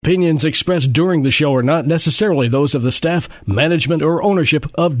Opinions expressed during the show are not necessarily those of the staff, management, or ownership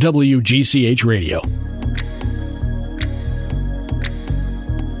of WGCH Radio.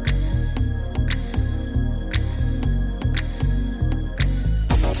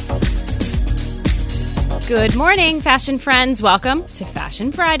 Good morning, fashion friends. Welcome to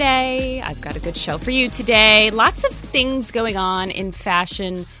Fashion Friday. I've got a good show for you today. Lots of things going on in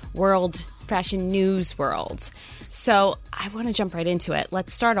fashion world, fashion news world. So I want to jump right into it.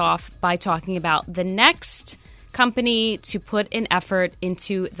 Let's start off by talking about the next company to put an effort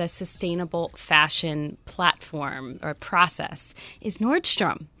into the sustainable fashion platform or process is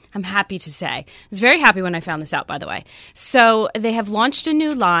Nordstrom. I'm happy to say. I was very happy when I found this out, by the way. So they have launched a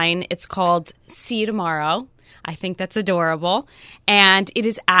new line. It's called See You Tomorrow. I think that's adorable. And it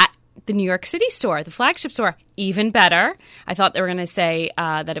is at the New York City store, the flagship store. Even better. I thought they were going to say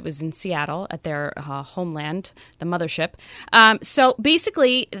that it was in Seattle at their homeland, the mothership. So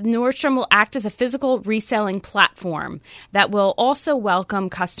basically, Nordstrom will act as a physical reselling platform that will also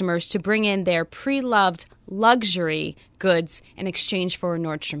welcome customers to bring in their pre-loved luxury goods in exchange for a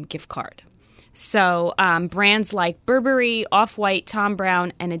Nordstrom gift card. So brands like Burberry, Off-White, Thom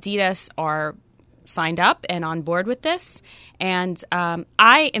Browne, and Adidas are signed up and on board with this. And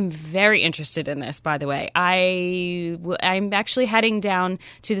I am very interested in this, by the way. I'm actually heading down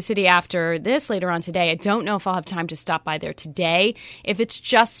to the city after this later on today. I don't know if I'll have time to stop by there today. If it's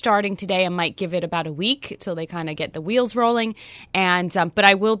just starting today, I might give it about a week till they kind of get the wheels rolling. And but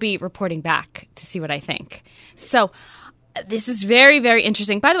I will be reporting back to see what I think. So this is very, very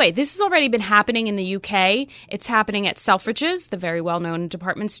interesting. By the way, this has already been happening in the UK. It's happening at Selfridges, the very well-known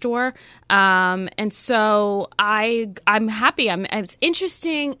department store. And so I'm happy. It's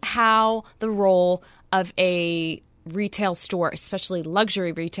interesting how the role of a retail store, especially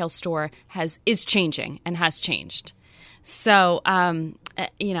luxury retail store, is changing and has changed. So,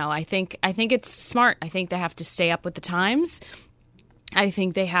 I think it's smart. I think they have to stay up with the times. I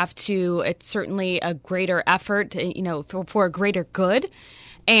think they have to, it's certainly a greater effort, for a greater good.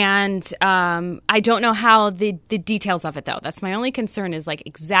 And I don't know how the details of it, though. That's my only concern is like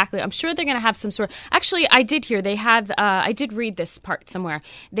exactly. I'm sure they're going to have some sort. Actually, I did hear they have. I did read this part somewhere.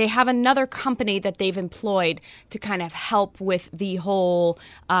 They have another company that they've employed to kind of help with the whole.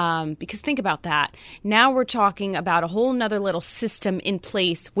 Because think about that. Now we're talking about a whole nother little system in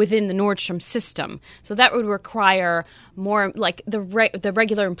place within the Nordstrom system. So that would require more. Like the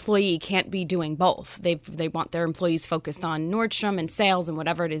regular employee can't be doing both. They want their employees focused on Nordstrom and sales and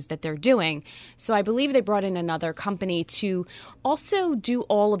whatever it is that they're doing. So I believe they brought in another company to also do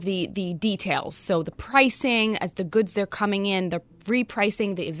all of the details. So the pricing, as the goods they're coming in, the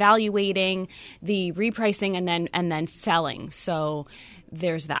repricing, the evaluating, the repricing, and then selling. So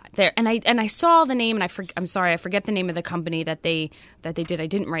there's that there. And I saw the name, and I'm sorry, I forget the name of the company that they did. I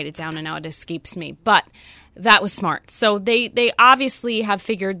didn't write it down, and now it escapes me. But that was smart. So they obviously have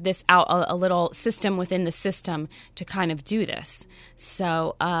figured this out, a little system within the system to kind of do this.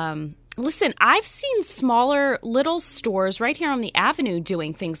 So listen, I've seen smaller little stores right here on the Avenue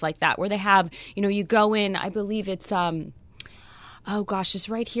doing things like that, where they have, you go in, I believe it's it's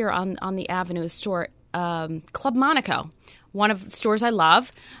right here on the Avenue store, Club Monaco. One of the stores I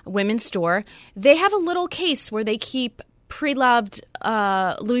love, a women's store. They have a little case where they keep pre-loved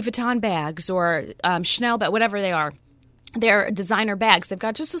Louis Vuitton bags or Chanel bags, whatever they are. They're designer bags. They've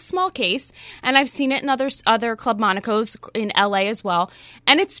got just a small case, and I've seen it in other Club Monacos in LA as well.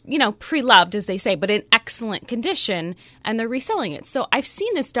 And it's, pre-loved, as they say, but in excellent condition, and they're reselling it. So I've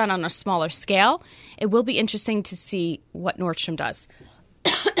seen this done on a smaller scale. It will be interesting to see what Nordstrom does.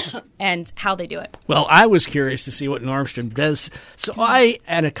 And how they do it. Well, I was curious to see what Nordstrom does. So I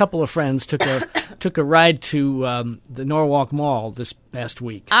and a couple of friends took a ride to the Norwalk Mall this past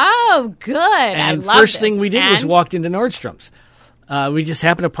week. Oh, good. And I love first this. thing we did was walked into Nordstrom's. We just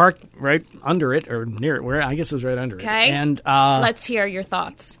happened to park right under it or near it, where I guess it was right under it. Okay. And let's hear your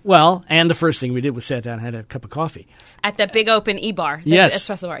thoughts. Well, and the first thing we did was sat down and had a cup of coffee. At the big open E-bar. The Yes.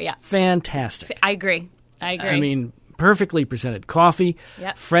 espresso bar, yeah. Fantastic. I agree. I mean, perfectly presented coffee,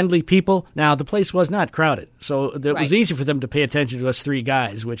 Yep. friendly people. Now, the place was not crowded, so it was Right. easy for them to pay attention to us three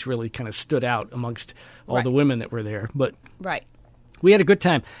guys, which really kind of stood out amongst all Right. the women that were there. But Right. we had a good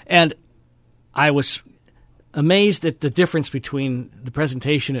time, and I was amazed at the difference between the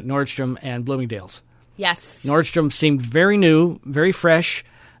presentation at Nordstrom and Bloomingdale's. Yes. Nordstrom seemed very new, very fresh,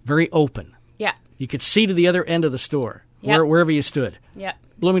 very open. Yeah. You could see to the other end of the store, Yep. wherever you stood. Yeah.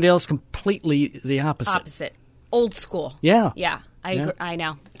 Bloomingdale's completely the opposite. Opposite. Old school. Yeah. Yeah. I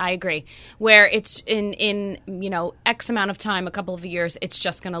know. I agree. Where it's in X amount of time, a couple of years, it's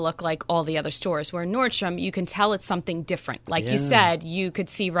just going to look like all the other stores. Where in Nordstrom, you can tell it's something different. Like you said, you could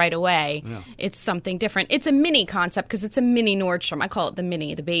see right away it's something different. It's a mini concept because it's a mini Nordstrom. I call it the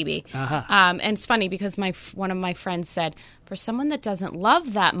mini, the baby. And it's funny because one of my friends said, for someone that doesn't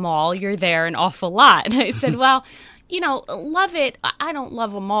love that mall, you're there an awful lot. And I said, well, love it. I don't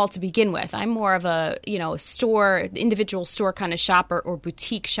love a mall to begin with. I'm more of a, individual store kind of shopper or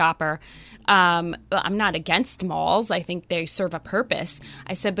boutique shopper. I'm not against malls. I think they serve a purpose.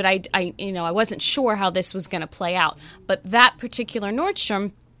 I said, but I wasn't sure how this was going to play out. But that particular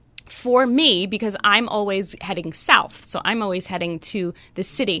Nordstrom, for me, because I'm always heading south, so I'm always heading to the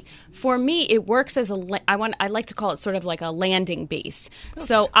city. For me, it works as I like to call it sort of like a landing base. Okay.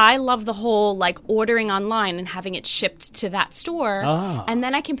 So I love the whole like ordering online and having it shipped to that store, and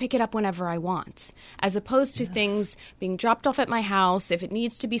then I can pick it up whenever I want, as opposed to things being dropped off at my house. If it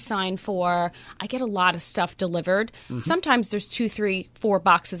needs to be signed for, I get a lot of stuff delivered. Sometimes there's 2, 3, 4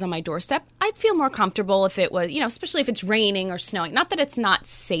 boxes on my doorstep. I'd feel more comfortable if it was, especially if it's raining or snowing. Not that it's not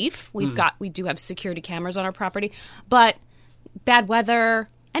safe. We do have security cameras on our property, but bad weather,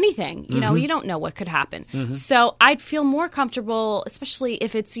 anything, you don't know what could happen. So I'd feel more comfortable, especially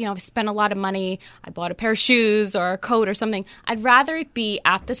if it's, I've spent a lot of money, I bought a pair of shoes or a coat or something. I'd rather it be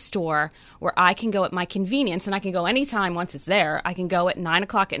at the store where I can go at my convenience, and I can go anytime once it's there. I can go at 9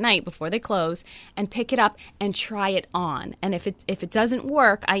 o'clock at night before they close and pick it up and try it on. And if it doesn't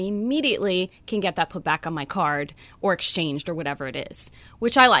work, I immediately can get that put back on my card or exchanged or whatever it is,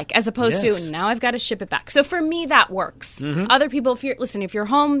 which I like, as opposed to now I've got to ship it back. So for me, that works. Other people, if you're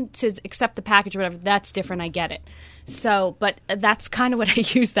home to accept the package or whatever, that's different. I get it. So, but that's kind of what I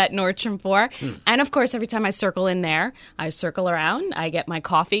use that Nordstrom for. And of course, every time I circle in there, I circle around, I get my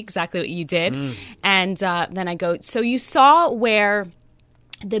coffee, exactly what you did. And then I go, so you saw where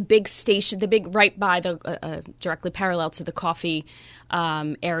the big station, right by the, directly parallel to the coffee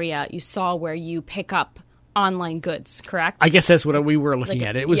area, you saw where you pick up online goods, correct? I guess that's what we were looking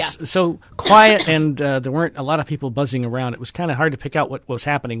at. It was so quiet, and there weren't a lot of people buzzing around. It was kind of hard to pick out what was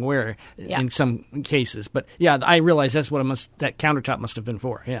happening where in some cases. But I realized that's what that countertop must have been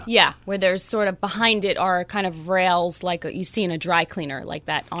for. Yeah, where there's sort of behind it are kind of rails like you see in a dry cleaner, like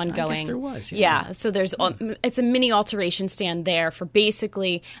that ongoing. I guess there was. Yeah, so there's it's a mini alteration stand there for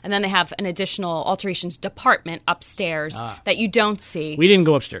basically, and then they have an additional alterations department upstairs that you don't see. We didn't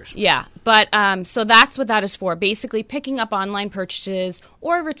go upstairs. Yeah, but so that's what that is for, basically picking up online purchases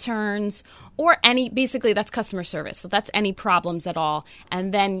or returns or basically that's customer service. So that's any problems at all.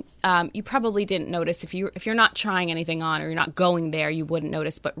 And then you probably didn't notice if you're not trying anything on or you're not going there, you wouldn't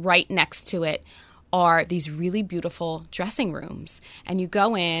notice. But right next to it are these really beautiful dressing rooms. And you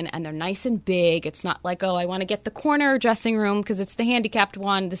go in and they're nice and big. It's not like, I want to get the corner dressing room because it's the handicapped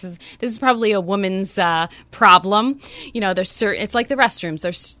one. This is probably a woman's problem. There's it's like the restrooms.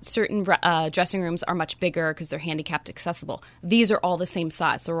 There's certain dressing rooms are much bigger because they're handicapped accessible. These are all the same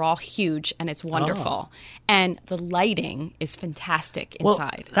size. They're all huge and it's wonderful. And the lighting is fantastic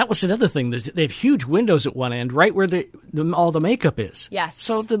inside. Well, that was another thing. They have huge windows at one end, right where all the makeup is. Yes.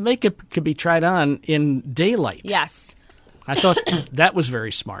 So the makeup could be tried on in daylight. Yes. I thought that was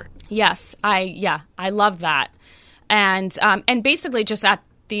very smart. Yes. I love that. And basically just at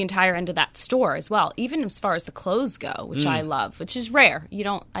the entire end of that store as well, even as far as the clothes go, which I love, which is rare.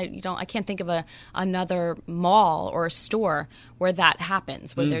 I can't think of another mall or a store where that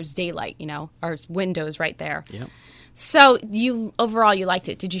happens, where there's daylight, or windows right there. Yep. So overall you liked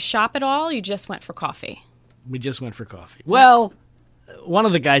it. Did you shop at all? You just went for coffee? We just went for coffee. Well, one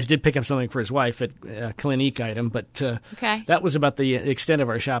of the guys did pick up something for his wife at a Clinique item, but that was about the extent of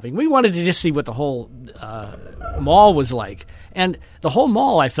our shopping. We wanted to just see what the whole mall was like. And the whole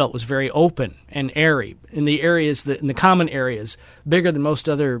mall, I felt, was very open and airy in the areas, in the common areas, bigger than most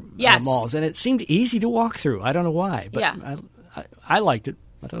other malls. And it seemed easy to walk through. I don't know why, but I liked it.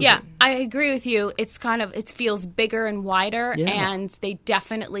 I agree with you. It's it feels bigger and wider, and they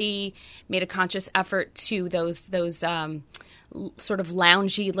definitely made a conscious effort to those sort of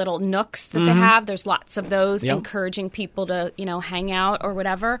loungy little nooks that they have. There's lots of those, encouraging people to, hang out or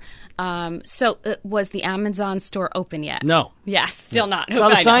whatever. So was the Amazon store open yet? No. Yes, still not. Saw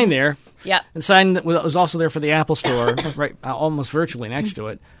the sign there. Yep. The sign that was also there for the Apple store, right, almost virtually next to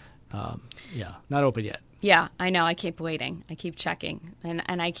it. Not open yet. Yeah, I know. I keep waiting. I keep checking.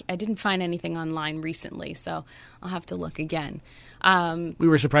 And I didn't find anything online recently, so I'll have to look again. We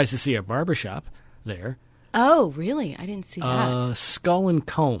were surprised to see a barbershop there. Oh, really? I didn't see that. Skull and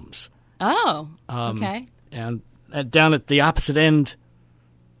Combs. Oh, okay. And down at the opposite end,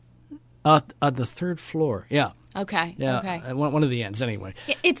 on the third floor. Yeah. Okay. Yeah, okay. One of the ends, anyway.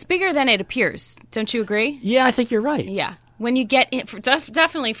 It's bigger than it appears. Don't you agree? Yeah, I think you're right. Yeah. When you get in,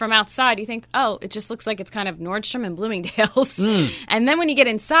 definitely from outside, you think, oh, it just looks like it's kind of Nordstrom and Bloomingdale's. And then when you get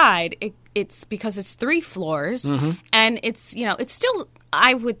inside, it's because it's 3 floors, and it's it's still,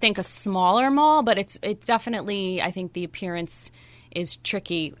 I would think, a smaller mall, but it's definitely, I think the appearance is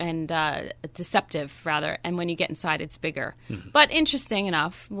tricky and deceptive, rather. And when you get inside, it's bigger. But interesting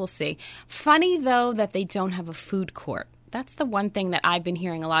enough, we'll see. Funny, though, that they don't have a food court. That's the one thing that I've been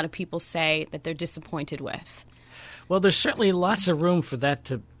hearing a lot of people say that they're disappointed with. Well, there's certainly lots of room for that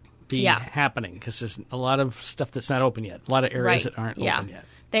to be happening because there's a lot of stuff that's not open yet, a lot of areas that aren't open yet.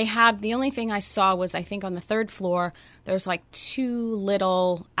 They have, the only thing I saw was, I think on the 3rd floor, there's like 2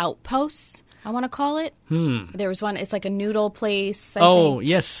 little outposts, I want to call it. There was one, it's like a noodle place. I think.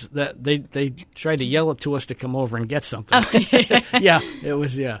 Yes. They tried to yell to us to come over and get something. Yeah, it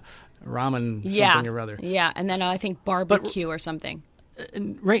was, ramen something or other. Yeah, and then I think barbecue or something.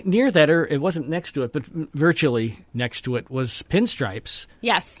 Right near that, or it wasn't next to it, but virtually next to it, was Pinstripes.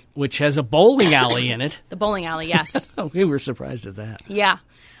 Yes. Which has a bowling alley in it. The bowling alley, yes. We were surprised at that. Yeah.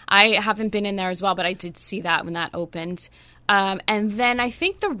 I haven't been in there as well, but I did see that when that opened. And then I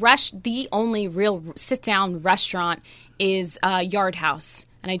think the only real sit-down restaurant is Yard House.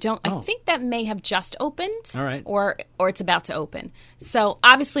 And I think that may have just opened. All right. Or it's about to open. So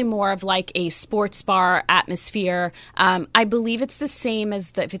obviously more of like a sports bar atmosphere. I believe it's the same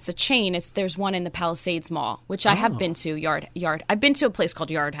as if it's a chain, there's one in the Palisades Mall, which I have been to, Yard. I've been to a place called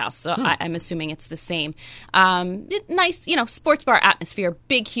Yard House, so I'm assuming it's the same. Nice, sports bar atmosphere,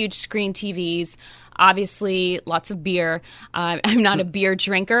 big, huge screen TVs. Obviously, lots of beer. I'm not a beer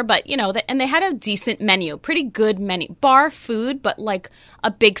drinker, but, and they had a decent menu, pretty good menu. Bar food, but like a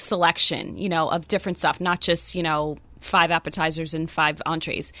big selection, of different stuff, not just, 5 appetizers and 5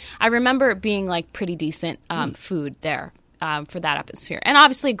 entrees. I remember it being like pretty decent food there for that atmosphere. And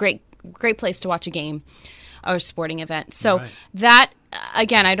obviously a great place to watch a game or a sporting event. So that,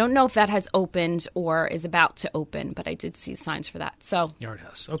 again, I don't know if that has opened or is about to open, but I did see signs for that. So Yard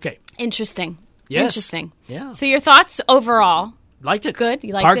House. Okay. Interesting. Yes. Interesting. Yeah. So your thoughts overall? Liked it. Good.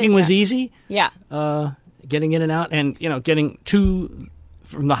 You liked it? Parking was easy. Yeah. Getting in and out, and getting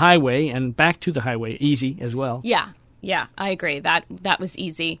from the highway and back to the highway easy as well. Yeah. Yeah. I agree. That was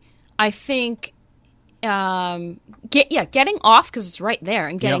easy. I think. Getting off because it's right there,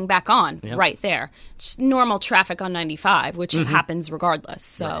 and getting back on right there. Just normal traffic on 95, which happens regardless.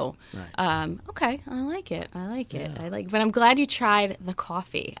 So, okay, I like it. But I'm glad you tried the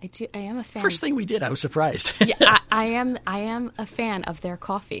coffee. I am a fan. First thing we did, I was surprised. Yeah, I am a fan of their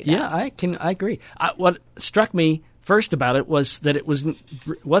coffee. Yeah, I agree. What struck me first about it was that it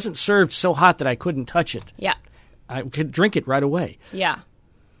wasn't served so hot that I couldn't touch it. Yeah, I could drink it right away. Yeah.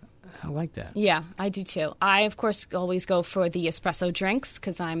 I like that. Yeah, I do too. I, of course, always go for the espresso drinks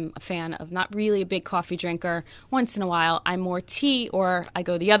because I'm a fan of not really a big coffee drinker. Once in a while, I'm more tea, or I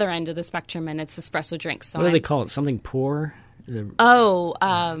go the other end of the spectrum and it's espresso drinks. So what do they call it? Something pour?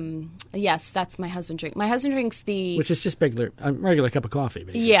 Yes, that's my husband drink. My husband drinks which is just a regular cup of coffee,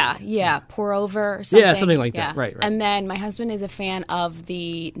 basically. Yeah. Pour over or something. Yeah, something like that. Right. And then my husband is a fan of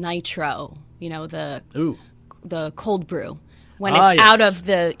the nitro, the cold brew. When it's out of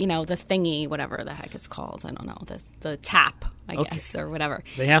the, the thingy, whatever the heck it's called. I don't know. The tap, I guess, or whatever.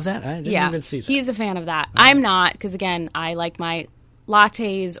 They have that? I didn't even see that. He's a fan of that. I'm not, because, again, I like my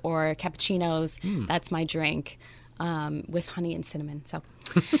lattes or cappuccinos. That's my drink with honey and cinnamon. So,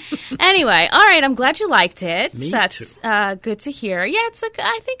 anyway, all right. I'm glad you liked it. Me That's good to hear. Yeah, it's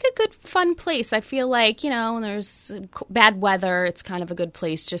I think a good, fun place. I feel like, when there's bad weather, it's kind of a good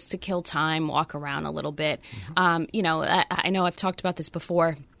place just to kill time, walk around a little bit. I know I've talked about this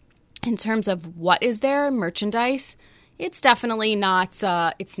before. In terms of what is there, merchandise, it's definitely not,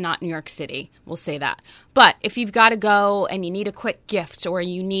 it's not New York City. We'll say that. But if you've got to go and you need a quick gift, or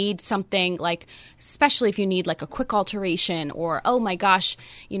you need something like, especially if you need like a quick alteration, or, oh my gosh,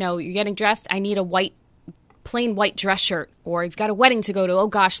 you're getting dressed, I need a plain white dress shirt, or you've got a wedding to go to, oh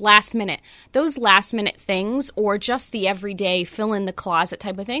gosh, last minute. Those last minute things, or just the everyday fill in the closet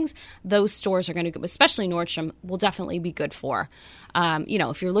type of things, those stores are going to, especially Nordstrom, will definitely be good for.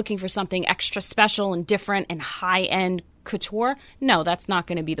 If you're looking for something extra special and different and high-end couture, no, that's not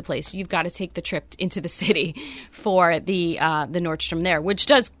going to be the place. You've got to take the trip into the city for the Nordstrom there, which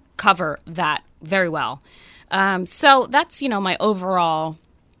does cover that very well. So that's, my overall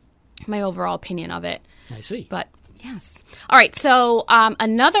opinion of it. I see. But yes. All right. So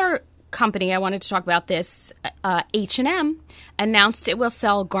another company I wanted to talk about this, H&M, announced it will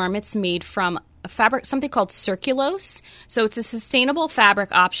sell garments made from a fabric, something called Circulose. So it's a sustainable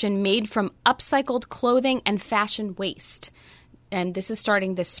fabric option made from upcycled clothing and fashion waste. And this is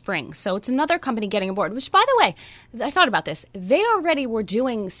starting this spring. So it's another company getting aboard, which, by the way, I thought about this. They already were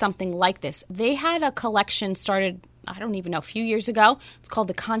doing something like this. They had a collection started, I don't even know, a few years ago. It's called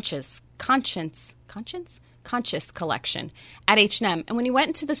the Conscious collection at H&M. And when you went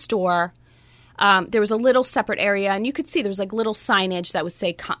into the store, there was a little separate area, and you could see there was like little signage that would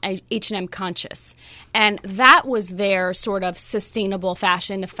say H&M Conscious. And that was their sort of sustainable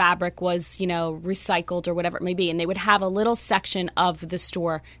fashion. The fabric was, recycled or whatever it may be. And they would have a little section of the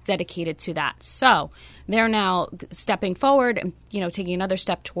store dedicated to that. So they're now stepping forward and, taking another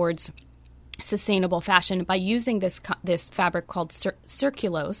step towards sustainable fashion by using this fabric called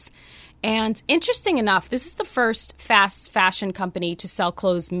Circulose. And interesting enough, this is the first fast fashion company to sell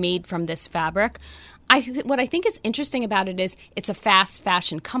clothes made from this fabric. What I think is interesting about it is it's a fast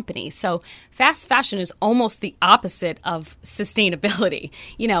fashion company. So fast fashion is almost the opposite of sustainability.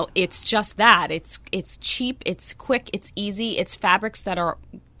 It's just that. It's cheap, it's quick, it's easy. It's fabrics that are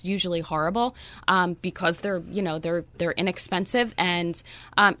usually horrible because they're inexpensive. And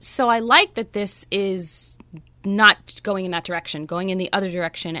so I like that this is not going in that direction, going in the other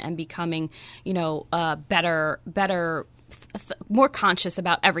direction and becoming, better, more conscious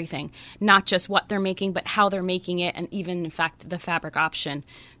about everything, not just what they're making, but how they're making it, and even, in fact, the fabric option.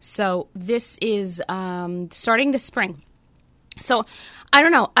 So this is starting this spring. So I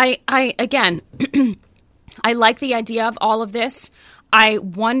don't know. I again, I like the idea of all of this. I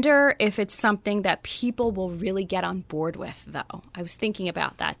wonder if it's something that people will really get on board with, though. I was thinking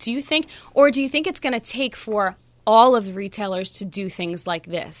about that. Do you think it's going to take for all of the retailers to do things like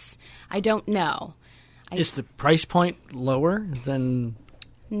this? I don't know. Is the price point lower than...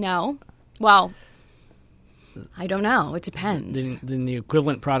 No. Well, I don't know. It depends. Than the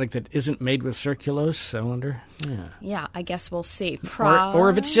equivalent product that isn't made with Circulose, I wonder? Yeah, I guess we'll see. Or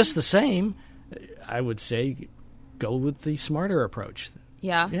if it's just the same, I would say... go with the smarter approach.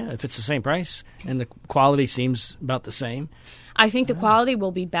 Yeah. Yeah, if it's the same price and the quality seems about the same. I think the quality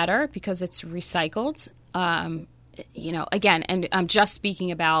will be better because it's recycled. Again, and I'm just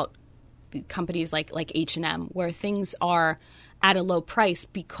speaking about companies like H&M where things are at a low price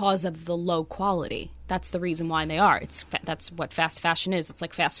because of the low quality. That's the reason why they are. That's what fast fashion is. It's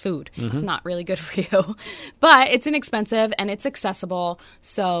like fast food. Mm-hmm. It's not really good for you. But it's inexpensive and it's accessible.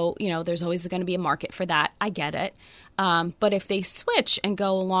 So, there's always going to be a market for that. I get it. But if they switch and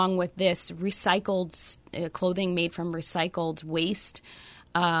go along with this recycled clothing made from recycled waste,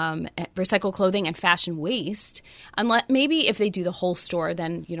 recycled clothing and fashion waste, unless maybe if they do the whole store,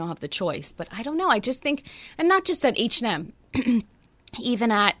 then you don't have the choice. But I don't know. I just think, and not just at H&M,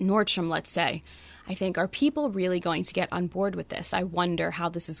 even at Nordstrom, let's say, I think, are people really going to get on board with this? I wonder how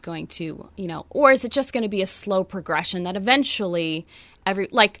this is going to, or is it just going to be a slow progression that eventually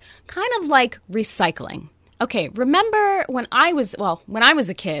kind of like recycling. Okay, remember when I was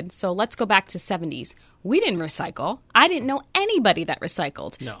a kid, so let's go back to 70s. We didn't recycle. I didn't know anybody that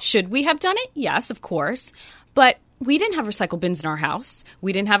recycled. No. Should we have done it? Yes, of course. But we didn't have recycle bins in our house.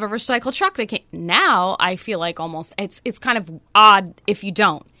 We didn't have a recycle truck that came. Now I feel like almost it's kind of odd if you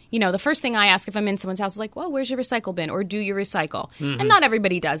don't. The first thing I ask if I'm in someone's house is like, well, where's your recycle bin? Or do you recycle? Mm-hmm. And not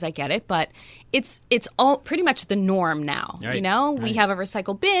everybody does. I get it. But it's all pretty much the norm now. Right. We have a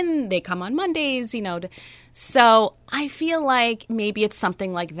recycle bin. They come on Mondays, So I feel like maybe it's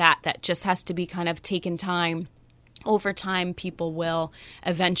something like that just has to be kind of taken time. Over time, people will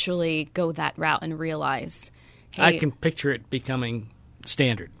eventually go that route and realize, hey, I can picture it becoming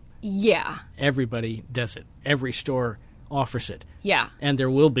standard. Yeah. Everybody does it. Every store offers it. Yeah. And there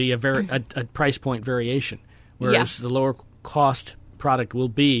will be a price point variation, whereas the lower cost product will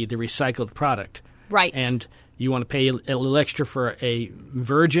be the recycled product. Right. And you want to pay a little extra for a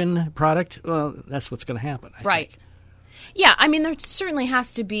virgin product, well, that's what's going to happen. I think. Yeah, I mean, there certainly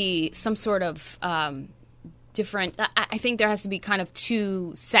has to be some sort of different – I think there has to be kind of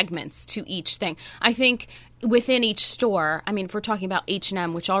two segments to each thing. I think within each store, I mean, if we're talking about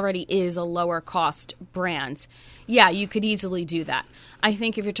H&M, which already is a lower cost brand, yeah, you could easily do that. I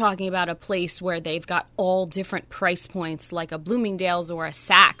think if you're talking about a place where they've got all different price points, like a Bloomingdale's or a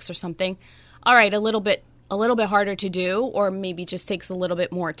Saks or something, all right, a little bit harder to do, or maybe just takes a little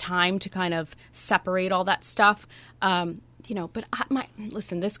bit more time to kind of separate all that stuff. But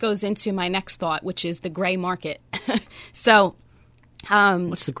listen, this goes into my next thought, which is the gray market. So,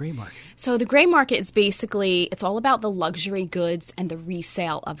 what's the gray market? So the gray market is basically, it's all about the luxury goods and the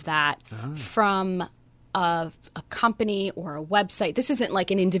resale of that from a company or a website. This isn't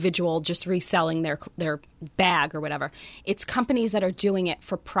like an individual just reselling their bag or whatever. It's companies that are doing it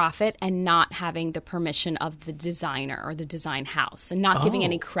for profit and not having the permission of the designer or the design house, and not giving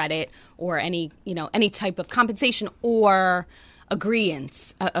any credit or any type of compensation or agreement.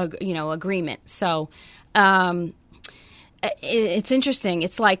 So it's interesting.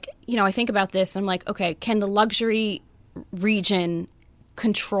 It's like, I think about this. I'm like, okay, can the luxury region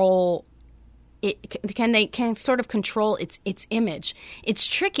control it? Can they sort of control its image? It's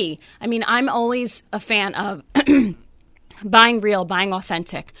tricky. I mean, I'm always a fan of buying real, buying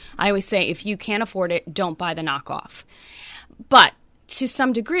authentic. I always say, if you can't afford it, don't buy the knockoff. But to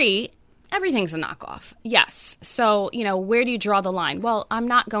some degree, everything's a knockoff. Yes. So, where do you draw the line? Well, I'm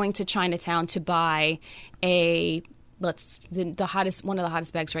not going to Chinatown to buy one of the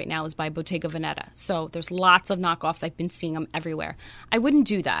hottest bags right now is by Bottega Veneta. So there's lots of knockoffs. I've been seeing them everywhere. I wouldn't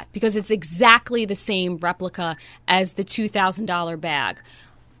do that because it's exactly the same replica as the $2,000 bag.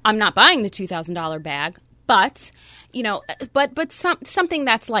 I'm not buying the $2,000 bag, but something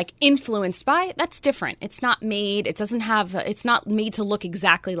that's like influenced by it, that's different. It's not made. It's not made to look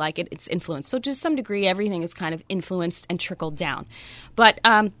exactly like it. It's influenced. So to some degree, everything is kind of influenced and trickled down. But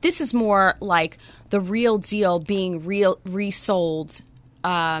this is more like the real deal being resold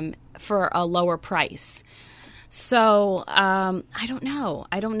for a lower price. So I don't know.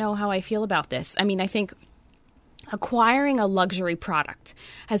 I don't know how I feel about this. I mean, I think acquiring a luxury product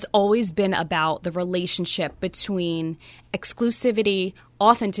has always been about the relationship between exclusivity,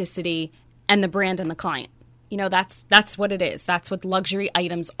 authenticity, and the brand and the client. That's what it is. That's what luxury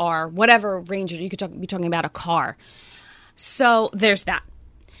items are. Whatever range, you could be talking about a car. So there's that.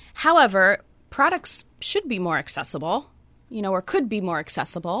 However, products should be more accessible, or could be more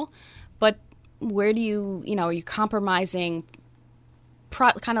accessible. But where do are you compromising?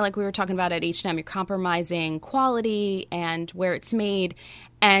 Kind of like we were talking about at H&M, you're compromising quality and where it's made,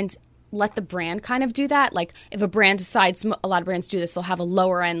 and let the brand kind of do that. Like if a brand decides, a lot of brands do this, they'll have a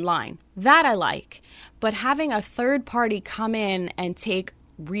lower end line. That I like. But having a third party come in and take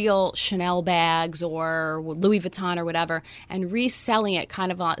real Chanel bags or Louis Vuitton or whatever and reselling it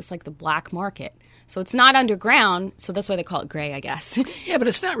it's like the black market. So it's not underground, so that's why they call it gray, I guess. Yeah, but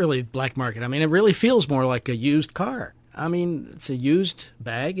it's not really black market. I mean, it really feels more like a used car. I mean, it's a used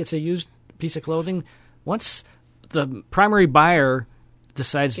bag. It's a used piece of clothing. Once the primary buyer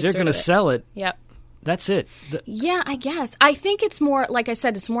decides they're going to sell it, yep, that's it. Yeah, I guess. I think it's more, like I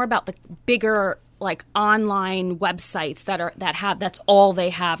said, it's more about the bigger, like online websites that's all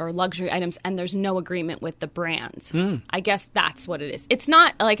they have are luxury items, and there's no agreement with the brands. I guess that's what it is. It's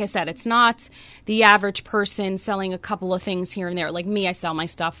not, like I said, it's not the average person selling a couple of things here and there. Like me, I sell my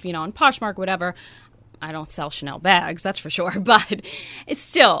stuff, on Poshmark, whatever. I don't sell Chanel bags, that's for sure. But it's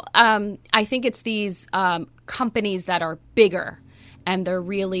still, I think it's these companies that are bigger and they're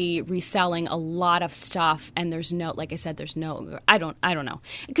really reselling a lot of stuff. And there's no, like I said, I don't know.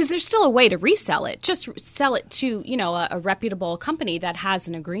 Because there's still a way to resell it. Just sell it to, a reputable company that has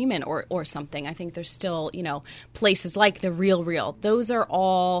an agreement or something. I think there's still, places like The Real. Those are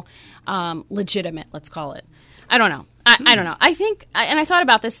all legitimate, let's call it. I don't know. I don't know. I think, and I thought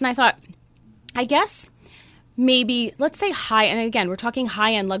about this and I thought, I guess maybe, let's say and again, we're talking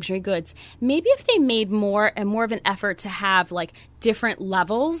high-end luxury goods. Maybe if they made more of an effort to have like different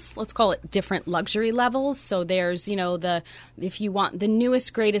levels, let's call it different luxury levels. So there's, if you want the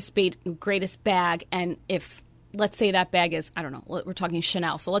newest, greatest bag, and if, let's say that bag is, I don't know, we're talking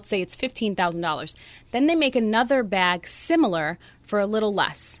Chanel. So let's say it's $15,000. Then they make another bag similar for a little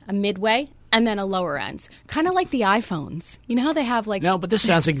less, a midway, and then a lower end. Kind of like the iPhones. You know how they have like... No, but this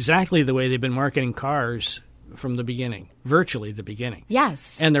sounds exactly the way they've been marketing cars from the beginning. Virtually the beginning.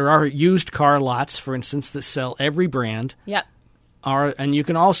 Yes. And there are used car lots, for instance, that sell every brand. Yep. And you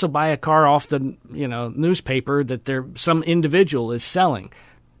can also buy a car off the newspaper that some individual is selling.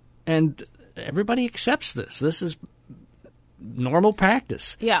 And everybody accepts this. This is normal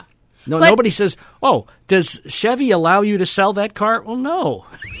practice. Yeah. No, nobody says, "Oh, does Chevy allow you to sell that car?" Well, no.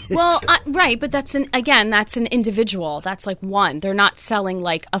 Well, right, but that's an individual. That's like one. They're not selling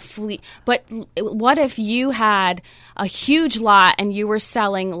like a fleet. But what if you had a huge lot and you were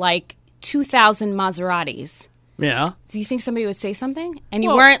selling like 2,000 Maseratis? Yeah. Do you think somebody would say something? And you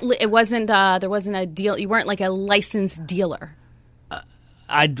weren't. It wasn't. There wasn't a deal. You weren't like a licensed dealer.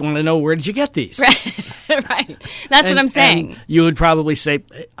 I'd want to know, where did you get these? Right. That's what I'm saying. And you would probably say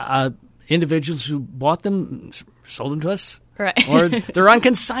individuals who bought them sold them to us. Right. Or they're on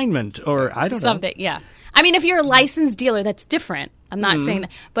consignment, or I don't know. Something, yeah. I mean, if you're a licensed dealer, that's different. I'm not saying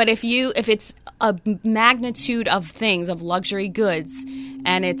that. But if it's a magnitude of things, of luxury goods,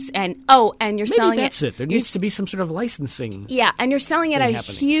 and you're maybe selling that's it. There needs to be some sort of licensing. Yeah, and you're selling it at a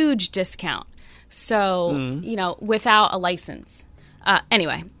huge discount. So, without a license.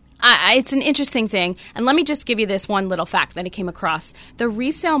 Anyway, it's an interesting thing. And let me just give you this one little fact that I came across. The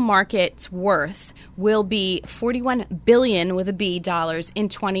resale market's worth will be $41 billion with a B dollars in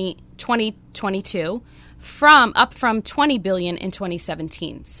 2022. Up from $20 billion in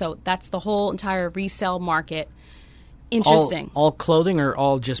 2017. So that's the whole entire resale market. Interesting. All clothing or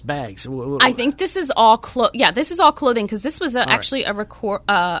all just bags? I think this is all this is all clothing because this was actually a report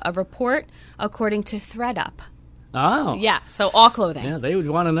according to ThreadUp. Oh. Yeah, so all clothing. Yeah, they would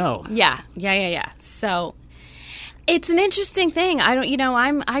want to know. Yeah. So it's an interesting thing.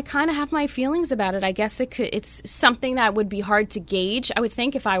 I kind of have my feelings about it. I guess it's something that would be hard to gauge. I would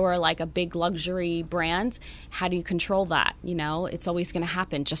think if I were like a big luxury brand, how do you control that? It's always going to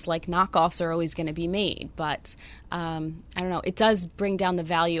happen, just like knockoffs are always going to be made. But I don't know. It does bring down the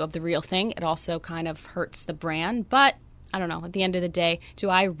value of the real thing. It also kind of hurts the brand. But I don't know. At the end of the day, do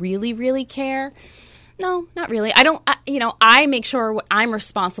I really, really care? No, not really. I don't, I make sure I'm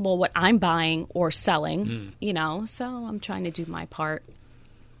responsible what I'm buying or selling, so I'm trying to do my part.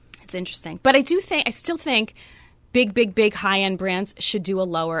 It's interesting. But I still think big high-end brands should do a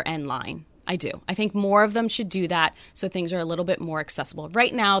lower-end line. I do. I think more of them should do that so things are a little bit more accessible.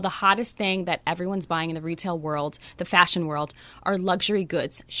 Right now, the hottest thing that everyone's buying in the retail world, the fashion world, are luxury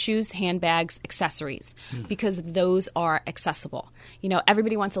goods, shoes, handbags, accessories, because those are accessible.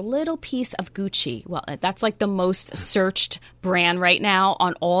 Everybody wants a little piece of Gucci. Well, that's like the most searched brand right now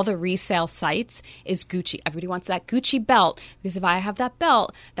on all the resale sites is Gucci. Everybody wants that Gucci belt because if I have that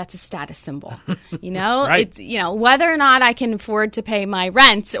belt, that's a status symbol. Right. It's, whether or not I can afford to pay my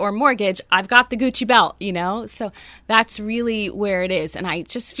rent or mortgage, I've got the Gucci belt, so that's really where it is. And I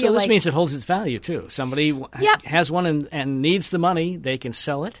just feel this means it holds its value, too. Somebody has one and needs the money, they can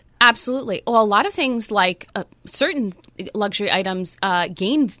sell it. Absolutely. Well, a lot of things like certain luxury items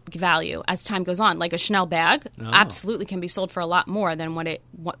gain value as time goes on. Like a Chanel bag absolutely can be sold for a lot more than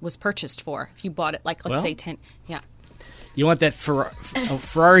what was purchased for. If you bought it, let's say 10. Yeah. You want that Ferrari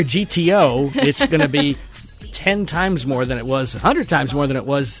GTO, it's going to be 10 times more than it was, 100 times more than it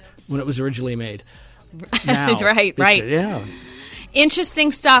was when it was originally made. Now, right. Yeah.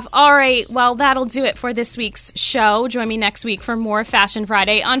 Interesting stuff. All right, well, that'll do it for this week's show. Join me next week for more Fashion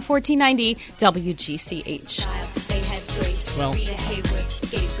Friday on 1490 WGCH. Well, Rita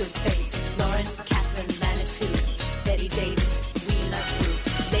Hayworth gave good face. Lauren, Catherine, Manitou, Betty Davis, we love you.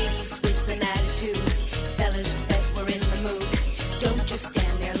 Ladies with an attitude, fellas that were in the mood. Don't just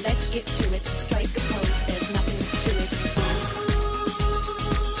stand there, let's get to it. Strike a pose, there's nothing to it.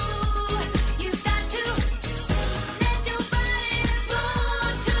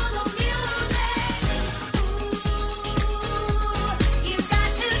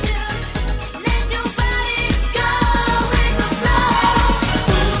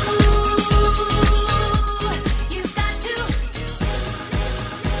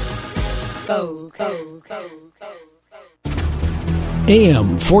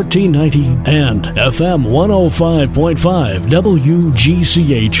 AM 1490 and FM 105.5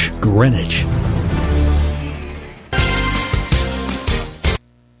 WGCH Greenwich.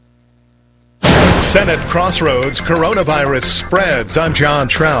 Senate crossroads, coronavirus spreads. I'm John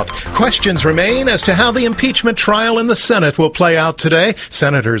Trout. Questions remain as to how the impeachment trial in the Senate will play out today.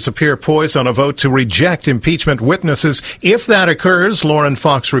 Senators appear poised on a vote to reject impeachment witnesses. If that occurs, Lauren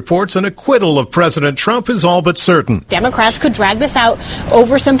Fox reports an acquittal of President Trump is all but certain. Democrats could drag this out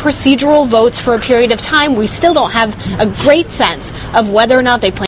over some procedural votes for a period of time. We still don't have a great sense of whether or not they plan